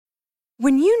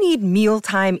When you need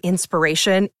mealtime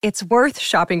inspiration, it's worth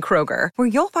shopping Kroger, where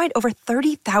you'll find over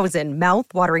 30,000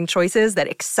 mouth-watering choices that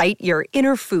excite your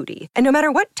inner foodie. And no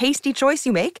matter what tasty choice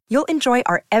you make, you'll enjoy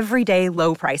our everyday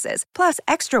low prices, plus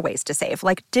extra ways to save,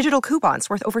 like digital coupons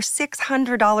worth over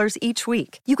 $600 each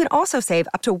week. You can also save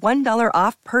up to $1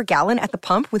 off per gallon at the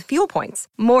pump with fuel points.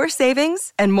 More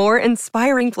savings and more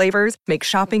inspiring flavors make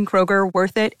shopping Kroger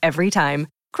worth it every time.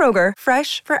 Kroger,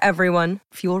 fresh for everyone.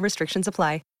 Fuel restrictions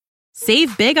apply.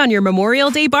 Save big on your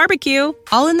Memorial Day barbecue,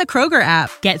 all in the Kroger app.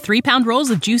 Get 3-pound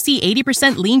rolls of juicy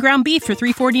 80% lean ground beef for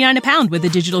 $3.49 a pound with a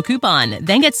digital coupon.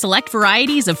 Then get select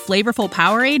varieties of flavorful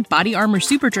Powerade, Body Armor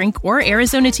Super Drink, or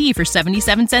Arizona tea for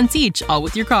 77 cents each, all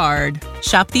with your card.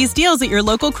 Shop these deals at your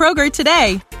local Kroger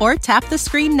today, or tap the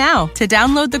screen now to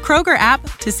download the Kroger app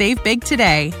to save big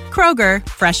today. Kroger,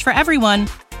 fresh for everyone.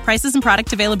 Prices and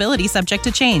product availability subject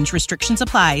to change. Restrictions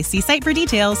apply. See site for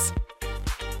details.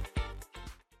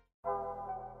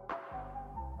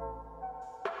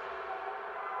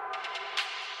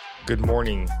 Good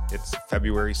morning. It's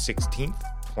February 16th,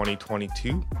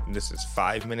 2022, and this is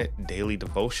 5-Minute Daily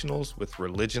Devotionals with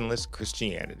Religionless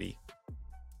Christianity.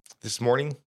 This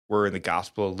morning, we're in the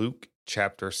Gospel of Luke,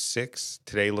 chapter 6,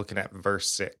 today looking at verse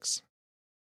 6.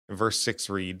 And verse 6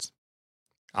 reads,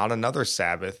 "On another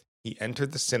Sabbath, he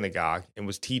entered the synagogue and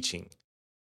was teaching,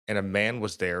 and a man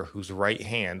was there whose right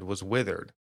hand was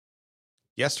withered."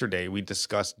 Yesterday, we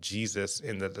discussed Jesus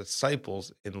and the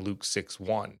disciples in Luke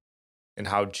 6:1. And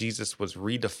how Jesus was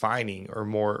redefining or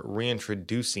more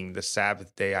reintroducing the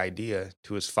Sabbath day idea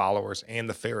to his followers and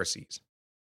the Pharisees.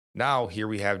 Now, here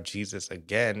we have Jesus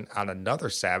again on another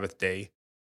Sabbath day,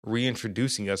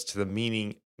 reintroducing us to the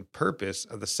meaning and purpose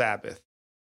of the Sabbath.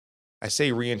 I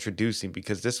say reintroducing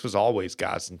because this was always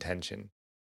God's intention.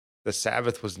 The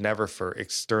Sabbath was never for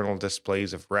external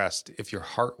displays of rest if your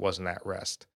heart wasn't at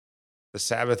rest. The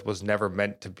Sabbath was never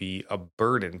meant to be a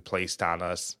burden placed on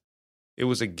us. It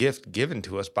was a gift given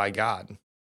to us by God.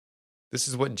 This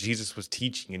is what Jesus was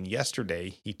teaching, and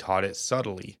yesterday he taught it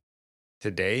subtly.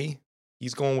 Today,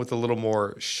 he's going with a little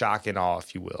more shock and awe,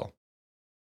 if you will.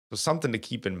 So something to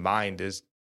keep in mind is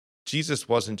Jesus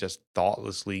wasn't just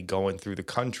thoughtlessly going through the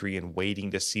country and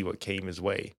waiting to see what came his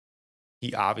way.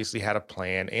 He obviously had a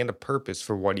plan and a purpose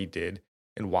for what he did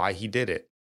and why he did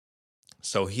it.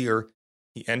 So here,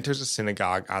 he enters a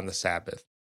synagogue on the Sabbath.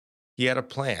 He had a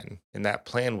plan, and that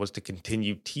plan was to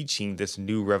continue teaching this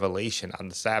new revelation on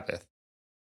the Sabbath.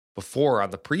 Before,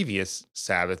 on the previous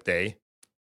Sabbath day,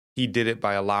 he did it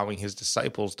by allowing his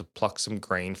disciples to pluck some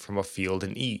grain from a field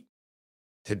and eat.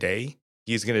 Today,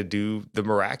 he's going to do the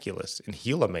miraculous and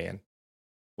heal a man.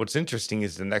 What's interesting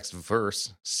is the next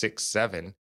verse,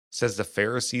 6:7, says the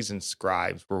Pharisees and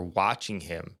scribes were watching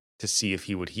him to see if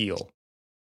he would heal.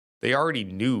 They already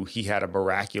knew he had a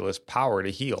miraculous power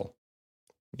to heal.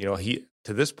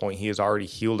 To this point, he has already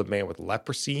healed a man with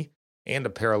leprosy and a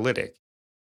paralytic.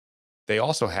 They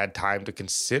also had time to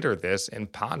consider this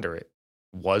and ponder it.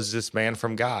 Was this man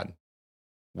from God?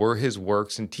 Were his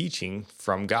works and teaching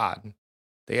from God?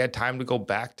 They had time to go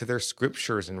back to their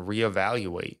scriptures and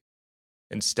reevaluate.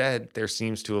 Instead, there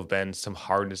seems to have been some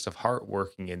hardness of heart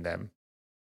working in them.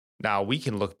 Now, we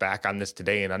can look back on this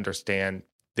today and understand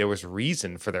there was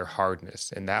reason for their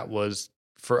hardness, and that was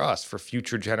for us, for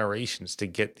future generations to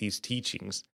get these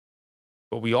teachings.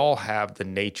 But we all have the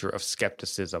nature of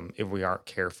skepticism if we aren't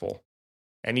careful.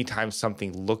 Anytime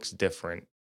something looks different,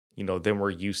 than we're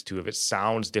used to, if it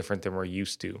sounds different than we're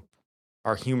used to,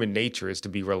 our human nature is to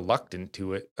be reluctant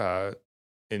to it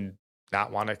and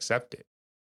not want to accept it.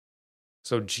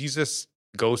 So Jesus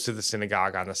goes to the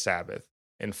synagogue on the Sabbath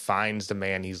and finds the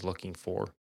man he's looking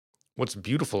for. What's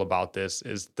beautiful about this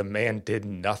is the man did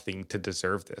nothing to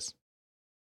deserve this.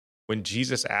 When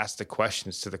Jesus asked the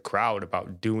questions to the crowd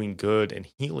about doing good and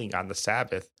healing on the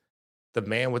Sabbath, the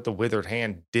man with the withered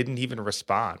hand didn't even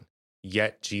respond,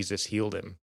 yet Jesus healed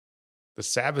him. The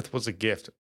Sabbath was a gift,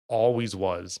 always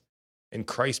was, and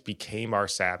Christ became our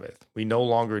Sabbath. We no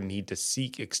longer need to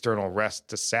seek external rest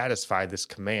to satisfy this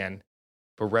command,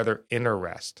 but rather inner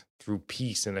rest through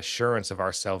peace and assurance of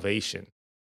our salvation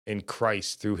in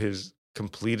Christ through his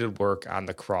completed work on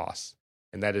the cross.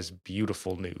 And that is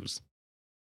beautiful news.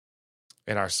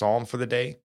 And our psalm for the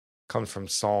day comes from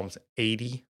Psalms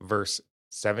 80, verse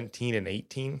 17 and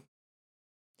 18.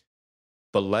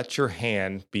 "But let your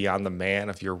hand be on the man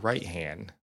of your right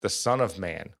hand, the Son of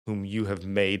Man, whom you have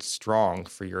made strong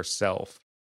for yourself.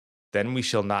 Then we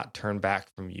shall not turn back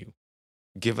from you.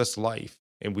 Give us life,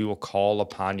 and we will call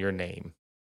upon your name."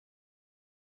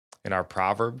 And our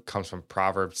proverb comes from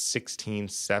Proverbs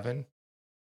 16:7.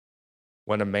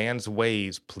 "When a man's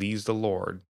ways please the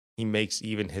Lord, He makes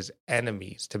even his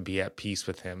enemies to be at peace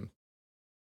with him.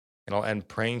 And I'll end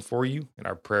praying for you, and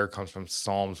our prayer comes from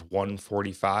Psalms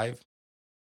 145.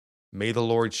 May the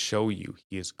Lord show you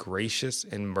he is gracious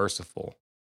and merciful,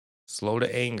 slow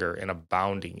to anger and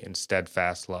abounding in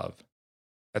steadfast love,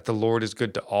 that the Lord is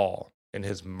good to all, and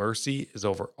his mercy is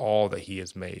over all that he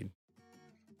has made.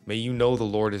 May you know the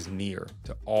Lord is near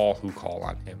to all who call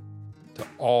on him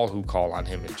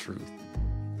in truth,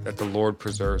 that the Lord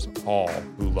preserves all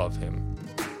who love him.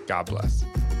 God bless.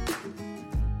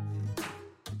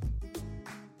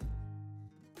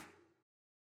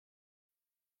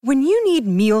 When you need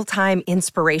mealtime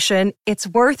inspiration, it's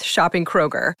worth shopping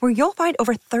Kroger, where you'll find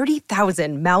over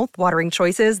 30,000 mouth-watering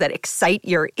choices that excite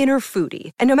your inner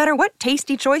foodie. And no matter what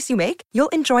tasty choice you make, you'll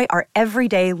enjoy our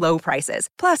everyday low prices,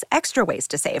 plus extra ways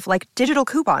to save, like digital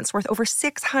coupons worth over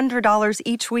 $600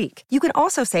 each week. You can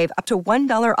also save up to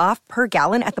 $1 off per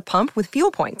gallon at the pump with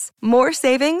fuel points. More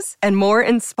savings and more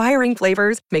inspiring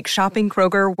flavors make shopping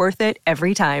Kroger worth it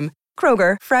every time.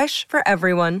 Kroger, fresh for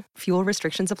everyone. Fuel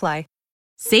restrictions apply.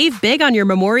 Save big on your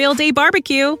Memorial Day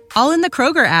barbecue, all in the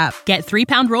Kroger app. Get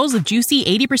 3-pound rolls of juicy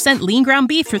 80% lean ground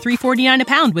beef for $3.49 a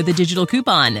pound with a digital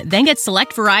coupon. Then get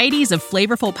select varieties of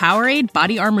flavorful Powerade,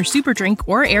 Body Armor Super Drink,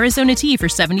 or Arizona tea for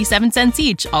 77 cents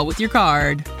each, all with your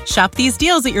card. Shop these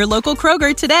deals at your local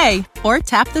Kroger today, or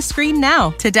tap the screen now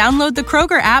to download the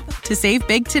Kroger app to save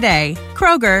big today.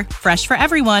 Kroger, fresh for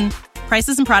everyone.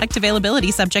 Prices and product availability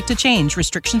subject to change.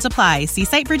 Restrictions apply. See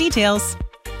site for details.